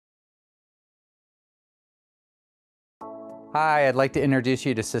Hi, I'd like to introduce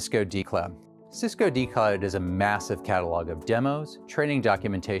you to Cisco dCloud. Cisco dCloud is a massive catalog of demos, training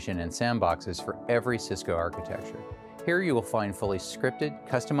documentation, and sandboxes for every Cisco architecture. Here you will find fully scripted,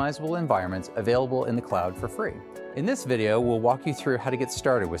 customizable environments available in the cloud for free. In this video, we'll walk you through how to get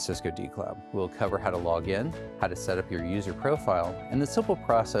started with Cisco dCloud. We'll cover how to log in, how to set up your user profile, and the simple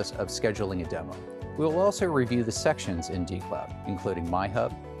process of scheduling a demo. We will also review the sections in dCloud, including My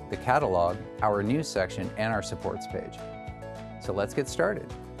Hub, the catalog, our news section, and our supports page. So let's get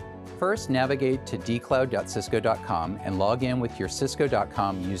started. First, navigate to dcloud.cisco.com and log in with your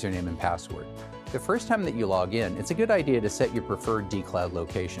cisco.com username and password. The first time that you log in, it's a good idea to set your preferred dCloud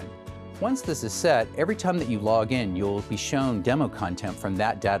location. Once this is set, every time that you log in, you'll be shown demo content from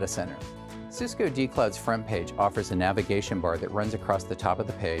that data center. Cisco dCloud's front page offers a navigation bar that runs across the top of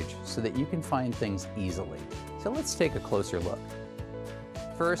the page so that you can find things easily. So let's take a closer look.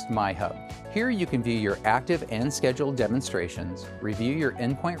 First, My Hub. Here you can view your active and scheduled demonstrations, review your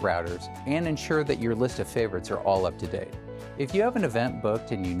endpoint routers, and ensure that your list of favorites are all up to date. If you have an event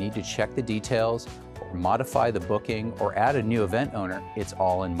booked and you need to check the details, or modify the booking, or add a new event owner, it's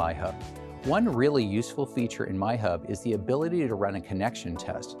all in My Hub. One really useful feature in My Hub is the ability to run a connection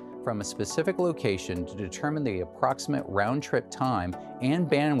test from a specific location to determine the approximate round-trip time and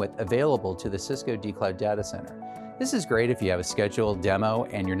bandwidth available to the Cisco dCloud data center. This is great if you have a scheduled demo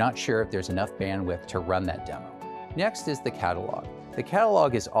and you're not sure if there's enough bandwidth to run that demo. Next is the catalog. The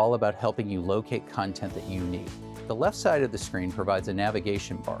catalog is all about helping you locate content that you need. The left side of the screen provides a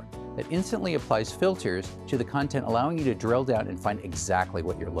navigation bar that instantly applies filters to the content, allowing you to drill down and find exactly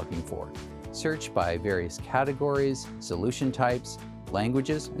what you're looking for. Search by various categories, solution types,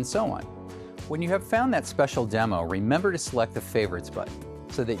 languages, and so on. When you have found that special demo, remember to select the Favorites button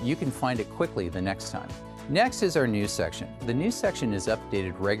so that you can find it quickly the next time. Next is our news section. The news section is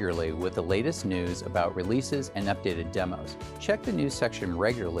updated regularly with the latest news about releases and updated demos. Check the news section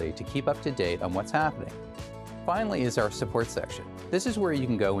regularly to keep up to date on what's happening. Finally is our support section. This is where you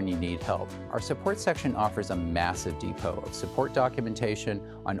can go when you need help. Our support section offers a massive depot of support documentation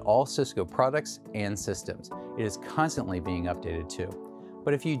on all Cisco products and systems. It is constantly being updated too.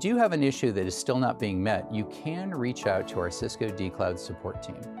 But if you do have an issue that is still not being met, you can reach out to our Cisco dCloud support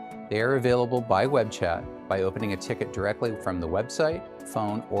team. They are available by web chat by opening a ticket directly from the website,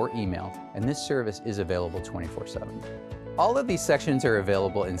 phone, or email, and this service is available 24/7. All of these sections are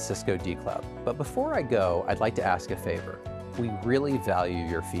available in Cisco dCloud, but before I go, I'd like to ask a favor. We really value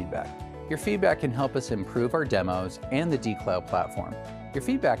your feedback. Your feedback can help us improve our demos and the dCloud platform. Your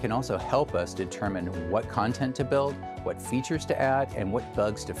feedback can also help us determine what content to build, what features to add, and what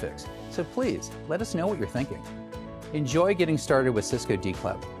bugs to fix. So please, let us know what you're thinking. Enjoy getting started with Cisco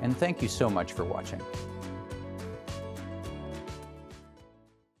dCloud, and thank you so much for watching.